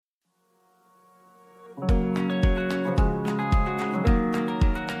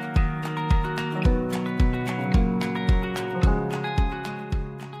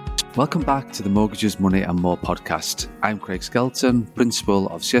Welcome back to the Mortgages, Money and More podcast. I'm Craig Skelton, Principal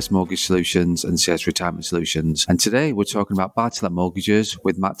of CS Mortgage Solutions and CS Retirement Solutions. And today we're talking about buy-to-let mortgages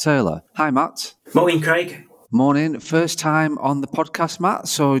with Matt Taylor. Hi, Matt. Morning, Craig. Morning. First time on the podcast, Matt.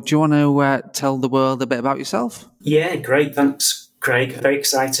 So do you want to tell the world a bit about yourself? Yeah, great. Thanks, Craig. Very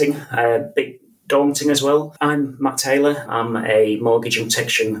exciting. Bit daunting as well. I'm Matt Taylor. I'm a mortgage and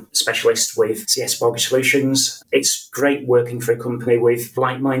protection specialist with CS Mortgage Solutions. It's great working for a company with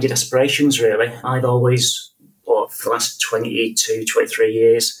like-minded aspirations, really. I've always, for the last 22, 23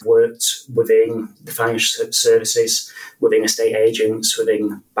 years, worked within the financial services, within estate agents,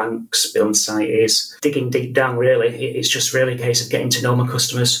 within banks, building societies, digging deep down, really. It's just really a case of getting to know my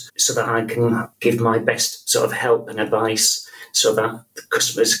customers so that I can give my best sort of help and advice so that the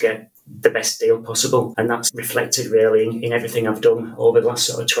customers get the best deal possible. And that's reflected really in everything I've done over the last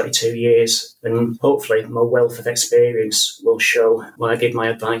sort of 22 years. And hopefully my wealth of experience will show when I give my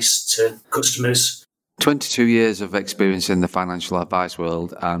advice to customers. 22 years of experience in the financial advice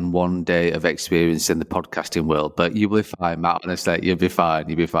world and 1 day of experience in the podcasting world. But you'll be fine, Matt, honestly. You'll be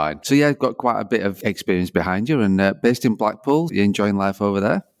fine. So yeah, you've got quite a bit of experience behind you and based in Blackpool. You're enjoying life over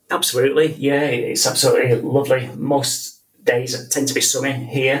there? Absolutely. Yeah, it's absolutely lovely. Most days tend to be sunny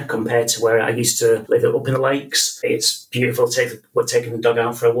here compared to where I used to live up in the lakes. It's beautiful. We're taking the dog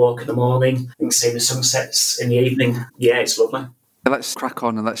out for a walk in the morning and seeing the sunsets in the evening. Yeah, it's lovely. Let's crack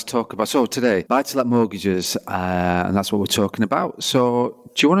on and let's talk about, so today, buy-to-let mortgages, and that's what we're talking about.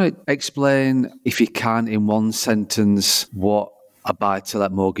 So do you want to explain, if you can, in one sentence, what a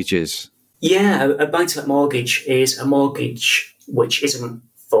buy-to-let mortgage is? Yeah, a buy-to-let mortgage is a mortgage which isn't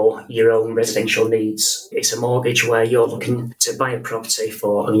for your own residential needs. It's a mortgage where you're looking to buy a property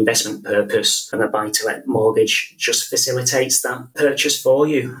for an investment purpose, and a buy-to-let mortgage just facilitates that purchase for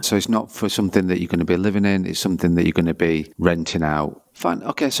you. So it's not for something that you're going to be living in, it's something that you're going to be renting out. Fine.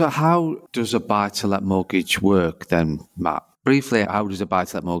 Okay, so how does a buy-to-let mortgage work then, Matt? Briefly, how does a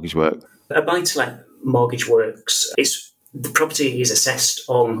buy-to-let mortgage work? A buy-to-let mortgage works. The property is assessed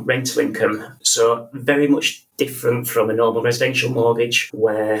on rental income, so very much different from a normal residential mortgage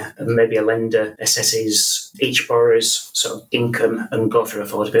where maybe a lender assesses each borrower's sort of income and go through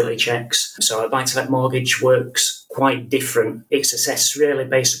affordability checks. So a buy-to-let mortgage works quite different. It's assessed really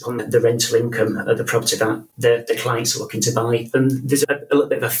based upon the rental income of the property that the clients are looking to buy. And there's a little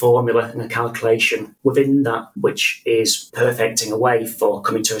bit of a formula and a calculation within that, which is perfecting a way for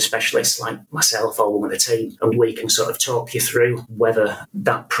coming to a specialist like myself or one of the team. And we can sort of talk you through whether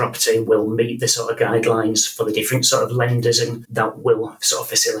that property will meet the sort of guidelines for the different sort of lenders, and that will sort of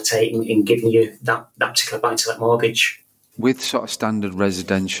facilitate in giving you that particular buy-to-let mortgage. With sort of standard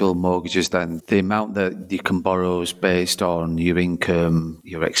residential mortgages then, the amount that you can borrow is based on your income,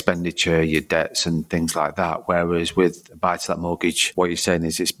 your expenditure, your debts and things like that. Whereas with a buy-to-let mortgage, what you're saying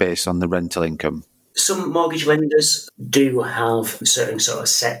is it's based on the rental income. Some mortgage lenders do have certain sort of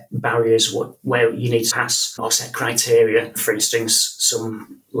set barriers where you need to pass, or set criteria. For instance,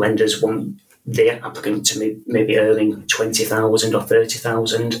 some lenders want the applicant to maybe earning 20,000 or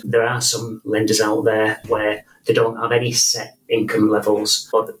 30,000. There are some lenders out there where they don't have any set income levels.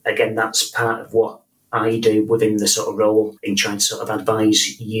 But again, that's part of what I do within the sort of role in trying to sort of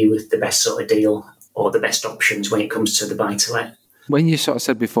advise you with the best sort of deal or the best options when it comes to the buy-to-let. When you sort of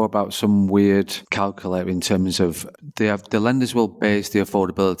said before about some weird calculator in terms of the lenders will base the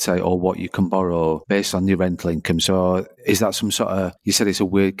affordability or what you can borrow based on your rental income. So is that some sort of, you said it's a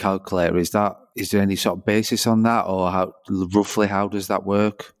weird calculator, is there any sort of basis on that, or how does that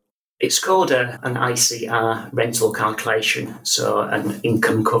work? It's called an ICR rental calculation, so an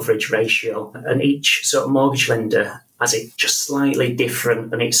income coverage ratio. And each sort of mortgage lender has it just slightly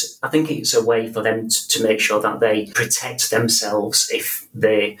different. And I think it's a way for them to make sure that they protect themselves if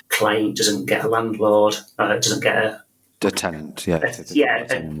the client doesn't get a landlord, doesn't get a tenant, a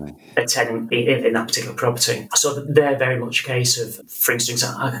tenant in that particular property. So they're very much a case of, for instance,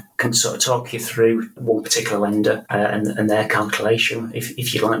 I can sort of talk you through one particular lender and their calculation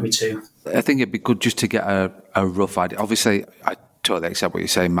if you'd like me to. I think it'd be good just to get a rough idea. Obviously, I totally accept what you're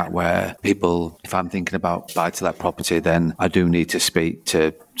saying, Matt, where people, if I'm thinking about buy-to-let property, then I do need to speak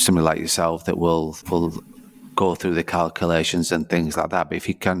to somebody like yourself that will go through the calculations and things like that. But if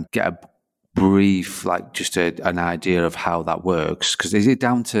you can get a brief, like just an idea of how that works, because is it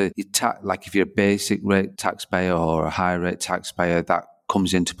down to your like if you're a basic rate taxpayer or a high rate taxpayer, that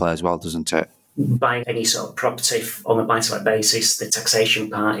comes into play as well, doesn't it? Buying any sort of property on a buy-to-let basis, the taxation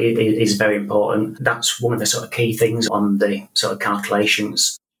part is very important. That's one of the sort of key things on the sort of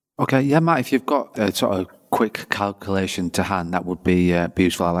calculations. Okay, yeah, Matt, if you've got a sort of quick calculation to hand, that would be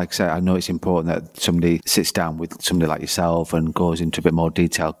useful. Like I say, I know it's important that somebody sits down with somebody like yourself and goes into a bit more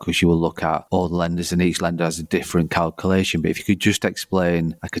detail, because you will look at all the lenders and each lender has a different calculation. But if you could just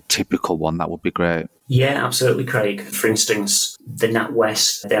explain like a typical one, that would be great. Yeah, absolutely, Craig. For instance, the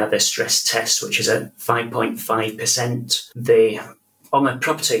NatWest, they have a stress test, which is at 5.5%. On a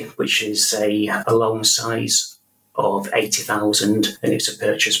property, which is a loan size of 80,000 and it's a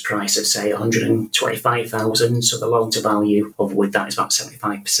purchase price of say 125,000, so the loan to value with that is about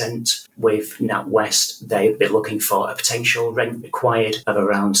 75%. With NatWest, they'd be looking for a potential rent required of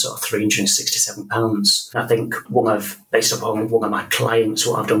around sort of £367. I think based upon one of my clients,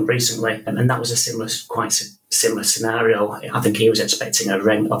 what I've done recently, and that was a quite similar scenario. I think he was expecting a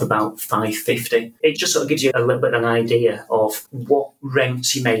rent of about $550. It just sort of gives you a little bit of an idea of what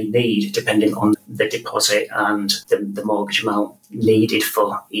rents you may need depending on the deposit and the mortgage amount needed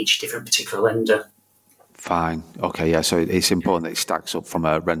for each different particular lender. Fine. Okay, yeah, so it's important that it stacks up from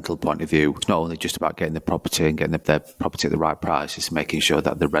a rental point of view. It's not only just about getting the property and getting the property at the right price, it's making sure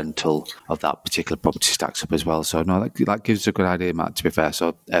that the rental of that particular property stacks up as well. So, no, that gives us a good idea, Matt, to be fair.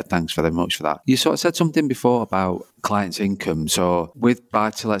 So, thanks very much for that. You sort of said something before about clients' income. So, with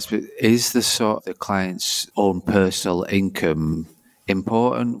buy-to-lets, is the client's own personal income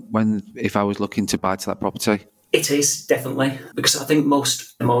important if I was looking to buy-to-let property? It is, definitely, because I think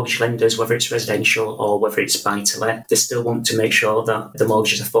most mortgage lenders, whether it's residential or whether it's buy-to-let, they still want to make sure that the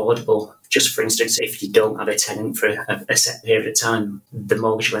mortgage is affordable. Just for instance, if you don't have a tenant for a set period of time, the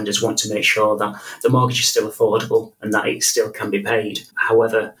mortgage lenders want to make sure that the mortgage is still affordable and that it still can be paid.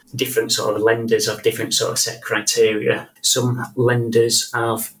 However, different sort of lenders have different sort of set criteria. Some lenders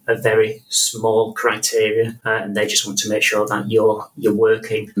have a very small criteria and they just want to make sure that you're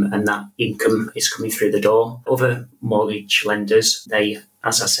working and that income is coming through the door. Other mortgage lenders, they,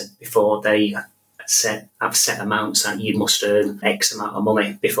 as I said before, they have set amounts that you must earn X amount of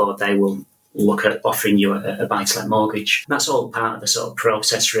money before they will look at offering you a buy-to-let mortgage. That's all part of the sort of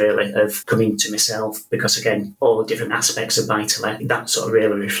process, really, of coming to myself, because, again, all the different aspects of buy-to-let, that sort of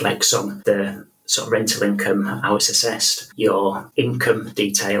really reflects on the sort of rental income, how it's assessed, your income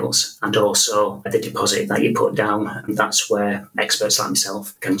details, and also the deposit that you put down. And that's where experts like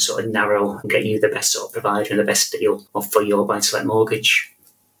myself can sort of narrow and get you the best sort of provider and the best deal for your buy-to-let mortgage.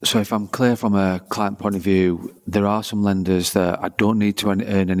 So if I'm clear from a client point of view, there are some lenders that I don't need to earn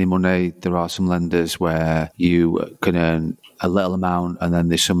any money. There are some lenders where you can earn a little amount, and then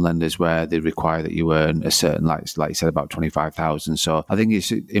there's some lenders where they require that you earn a certain, like you said, about 25,000. So I think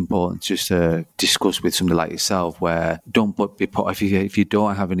it's important just to discuss with somebody like yourself where if you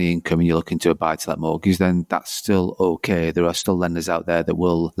don't have any income and you're looking to a buy-to-let mortgage, then that's still okay. There are still lenders out there that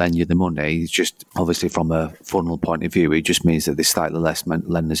will lend you the money. It's just obviously from a funnel point of view, it just means that there's slightly less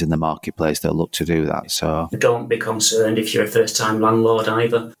lenders in the marketplace that look to do that. So don't be concerned if you're a first-time landlord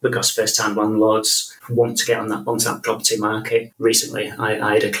either, because first-time landlords want to get onto that property market. Recently,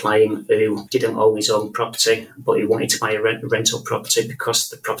 I had a client who didn't own his own property, but he wanted to buy a rental property because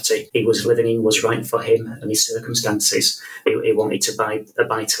the property he was living in was right for him and his circumstances. He wanted to buy a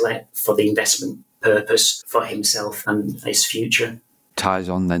buy-to-let for the investment purpose for himself and his future. Ties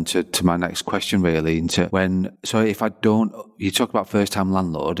on then to my next question, really, if I don't, you talk about first-time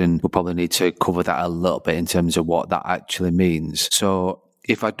landlord, and we'll probably need to cover that a little bit in terms of what that actually means. So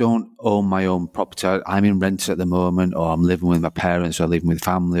if I don't own my own property, I'm in rent at the moment, or I'm living with my parents, or living with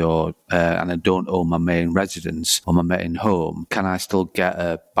family, and I don't own my main residence or my main home, can I still get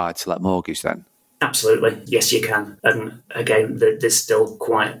a buy-to-let mortgage then? Absolutely. Yes, you can. And again, there's still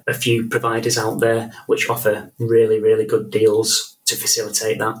quite a few providers out there which offer really, really good deals to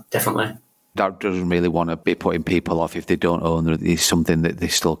facilitate that, definitely. That doesn't really want to be putting people off if they don't own it. It's something that they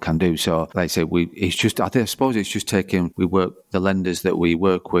still can do. So, like I say, I suppose it's just the lenders that we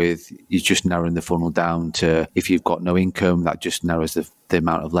work with, is just narrowing the funnel down to, if you've got no income, that just narrows the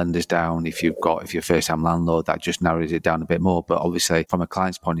amount of lenders down. If you're a first-time landlord, that just narrows it down a bit more. But obviously, from a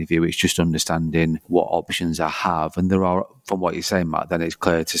client's point of view, it's just understanding what options I have. And there are, from what you're saying, Matt, then it's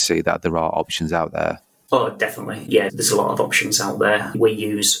clear to see that there are options out there. Oh, definitely. Yeah, there's a lot of options out there. We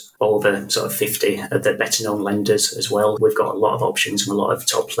use over sort of 50 of the better-known lenders as well. We've got a lot of options and a lot of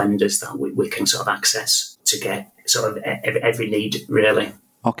top lenders that we can sort of access to get sort of every need, really.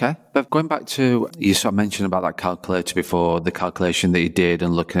 Okay. But going back to, you sort of mentioned about that calculator before, the calculation that you did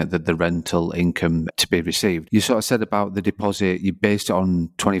and looking at the rental income to be received. You sort of said about the deposit, you based it on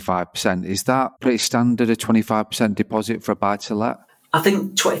 25%. Is that pretty standard, a 25% deposit for a buy-to-let? I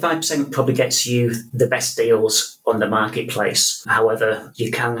think 25% probably gets you the best deals on the marketplace. However,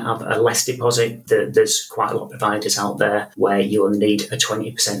 you can have a less deposit. There's quite a lot of providers out there where you will need a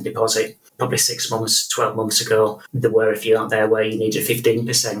 20% deposit. Probably 6 months, 12 months ago, there were a few out there where you needed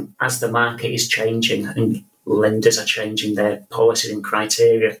 15%. As the market is changing and lenders are changing their policies and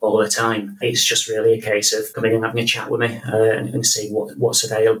criteria all the time, it's just really a case of coming and having a chat with me and see what's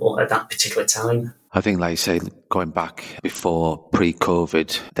available at that particular time. I think, like you say, going back before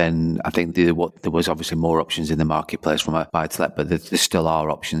pre-COVID, then I think there was obviously more options in the marketplace from a buy-to-let, but there still are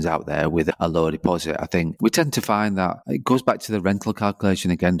options out there with a lower deposit. I think we tend to find that it goes back to the rental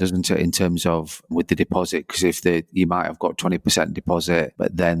calculation again, doesn't it, in terms of with the deposit? Because if you might have got 20% deposit,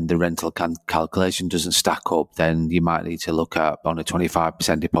 but then the rental calculation doesn't stack up, then you might need to look at on a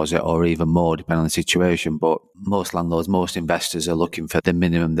 25% deposit or even more, depending on the situation. But most landlords, most investors are looking for the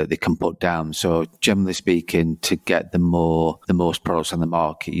minimum that they can put down. So generally speaking, to get the most products on the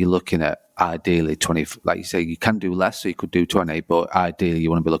market, you're looking at ideally 20, like you say, you can do less, so you could do 20, but ideally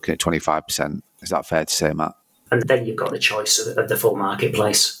you want to be looking at 25%. Is that fair to say, Matt? And then you've got the choice of the full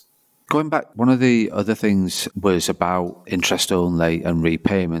marketplace. Going back, one of the other things was about interest only and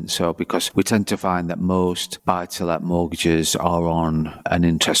repayment. So because we tend to find that most buy-to-let mortgages are on an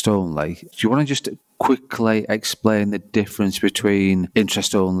interest only. Do you want to just quickly explain the difference between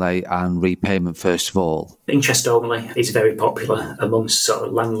interest only and repayment first of all? Interest only is very popular amongst sort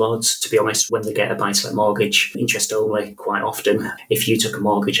of landlords, to be honest, when they get a buy-to-let mortgage. Interest only, quite often, if you took a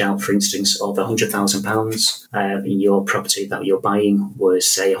mortgage out, for instance, of £100,000, in your property that you're buying was,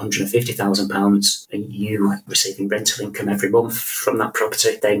 say, £150,000, and you receiving rental income every month from that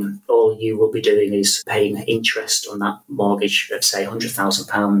property, then all you will be doing is paying interest on that mortgage of, say,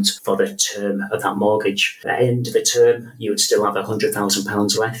 £100,000 for the term of that mortgage. At the end of the term, you would still have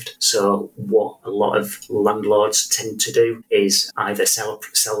 £100,000 left. So what a lot of landlords tend to do is either sell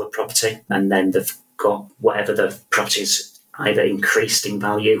the property, and then they've got whatever the property's either increased in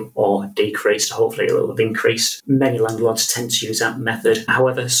value or decreased. Hopefully it will have increased. Many landlords tend to use that method.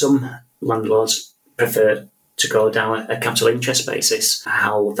 However, some landlords prefer to go down a capital interest basis.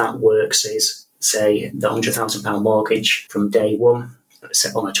 How that works is, say, the £100,000 mortgage from day one,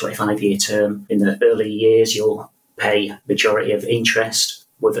 set on a 25-year term. In the early years, you'll pay majority of interest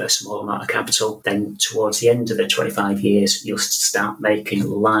with a small amount of capital. Then towards the end of the 25 years, you'll start making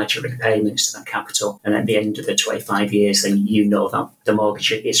larger repayments to that capital. And at the end of the 25 years, then you know that the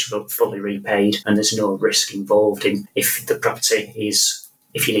mortgage is fully repaid and there's no risk involved in if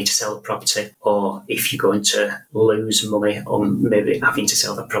you need to sell the property, or if you're going to lose money on maybe having to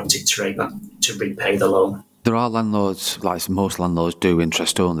sell the property to repay the loan. There are landlords, like most landlords do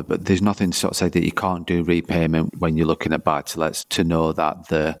interest only, but there's nothing to sort of say that you can't do repayment when you're looking at buy-to-lets, to know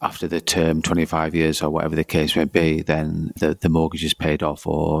that after the term, 25 years or whatever the case may be, then the mortgage is paid off.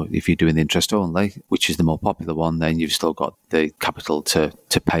 Or if you're doing the interest only, which is the more popular one, then you've still got the capital to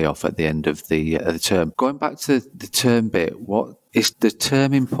pay off at the end of the term. Going back to the term bit, what is the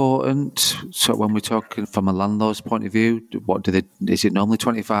term important? So when we're talking from a landlord's point of view, is it normally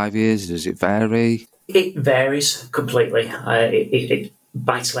 25 years? Does it vary? It varies completely.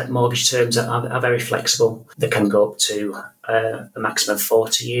 Buy-to-let mortgage terms are very flexible. They can go up to a maximum of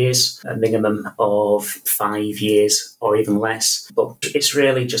 40 years, a minimum of 5 years or even less. But it's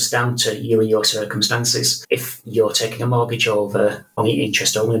really just down to you and your circumstances. If you're taking a mortgage over on an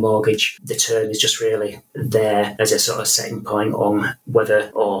interest-only mortgage, the term is just really there as a sort of setting point on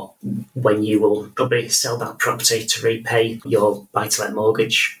whether or when you will probably sell that property to repay your buy-to-let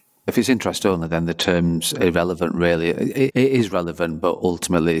mortgage. If it's interest only, then the term's irrelevant, really. It is relevant, but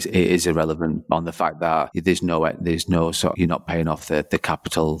ultimately it is irrelevant on the fact that there's no sort, you're not paying off the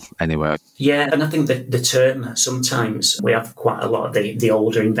capital anywhere. Yeah, and I think that the term, sometimes we have quite a lot of the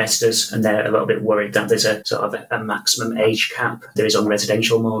older investors, and they're a little bit worried that there's a sort of a maximum age cap there is on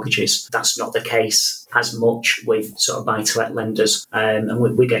residential mortgages. That's not the case as much with sort of buy-to-let lenders.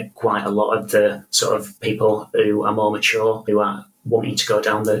 And we get quite a lot of the sort of people who are more mature, who are wanting to go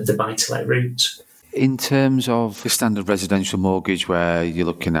down the buy-to-let route. In terms of the standard residential mortgage, where you're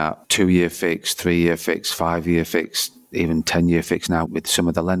looking at 2-year fixed, 3-year fixed, 5-year fixed, even 10-year fixed now with some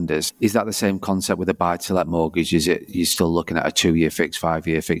of the lenders, is that the same concept with a buy-to-let mortgage? Is it you're still looking at a 2-year fixed,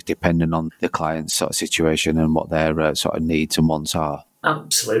 5-year fixed, depending on the client's sort of situation and what their sort of needs and wants are?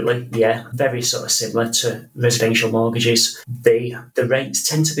 Absolutely, yeah. Very sort of similar to residential mortgages. The rates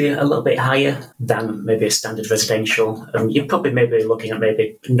tend to be a little bit higher than maybe a standard residential. You're probably maybe looking at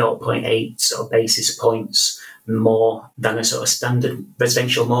maybe 0.8 sort of basis points more than a sort of standard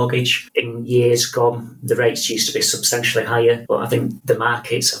residential mortgage. In years gone, the rates used to be substantially higher, but I think the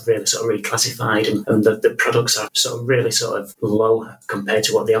markets have really sort of reclassified, and the products are sort of really sort of low compared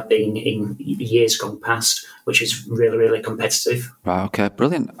to what they have been in years gone past, which is really, really competitive. Right, okay,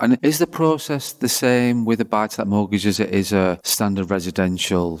 brilliant. And is the process the same with a buy-to-let mortgage as it is a standard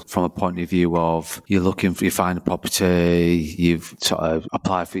residential, from a point of view of you find a property, you've sort of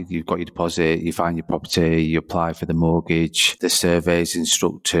applied for, you've got your deposit, you find your property, you apply for the mortgage, the survey's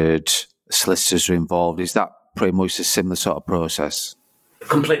instructed, solicitors are involved. Is that pretty much a similar sort of process?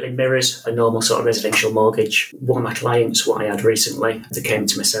 Completely mirrors a normal sort of residential mortgage. One of my clients, what I had recently, they came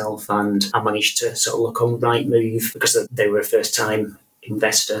to myself and I managed to sort of look on Rightmove because they were a first-time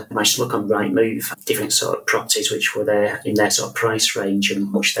investor. I managed to look on Rightmove, different sort of properties which were there in their sort of price range and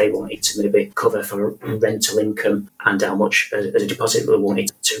how much they wanted to maybe cover for rental income and how much as a deposit they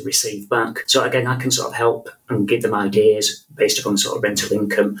wanted to receive back. So again, I can sort of help and give them ideas based upon sort of rental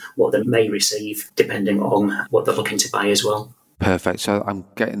income, what they may receive depending on what they're looking to buy as well. Perfect. So I'm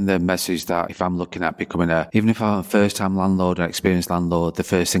getting the message that if I'm looking at becoming even if I'm a first-time landlord or experienced landlord, the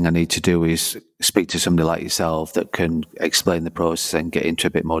first thing I need to do is speak to somebody like yourself that can explain the process and get into a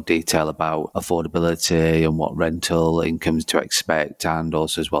bit more detail about affordability and what rental incomes to expect, and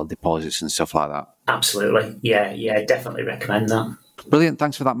also as well deposits and stuff like that. Absolutely. Yeah, definitely recommend that. Brilliant.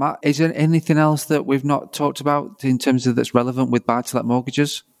 Thanks for that, Matt. Is there anything else that we've not talked about in terms of that's relevant with buy-to-let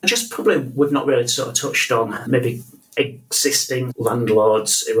mortgages? Just probably we've not really sort of touched on maybe existing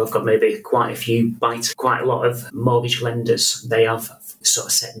landlords who have got maybe quite a lot of mortgage lenders. They have sort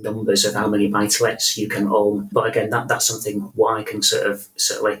of set numbers of how many buy-to-lets you can own. But again, that's something what I can sort of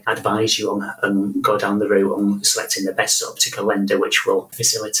certainly advise you on and go down the route on selecting the best sort of particular lender which will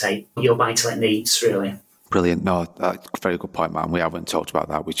facilitate your buy-to-let needs, really. Brilliant. No, very good point, man. We haven't talked about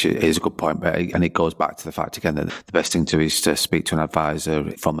that, which is a good point. And it goes back to the fact, again, that the best thing to do is to speak to an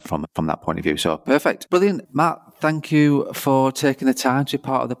advisor from that point of view. So perfect. Brilliant. Matt, thank you for taking the time to be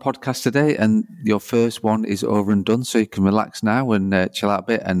part of the podcast today. And your first one is over and done, so you can relax now and chill out a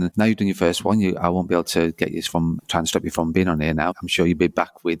bit. And now you've done your first one, I won't be able to get you trying to stop you from being on here now. I'm sure you'll be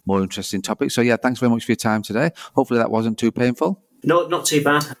back with more interesting topics. So yeah, thanks very much for your time today. Hopefully that wasn't too painful. No, not too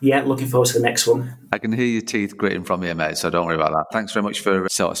bad. Yeah, looking forward to the next one. I can hear your teeth gritting from here, mate, so don't worry about that. Thanks very much for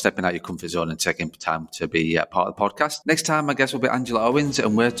sort of stepping out your comfort zone and taking time to be part of the podcast. Next time, I guess, will be Angela Owens,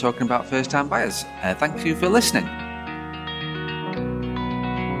 and we're talking about first-time buyers. Thank you for listening.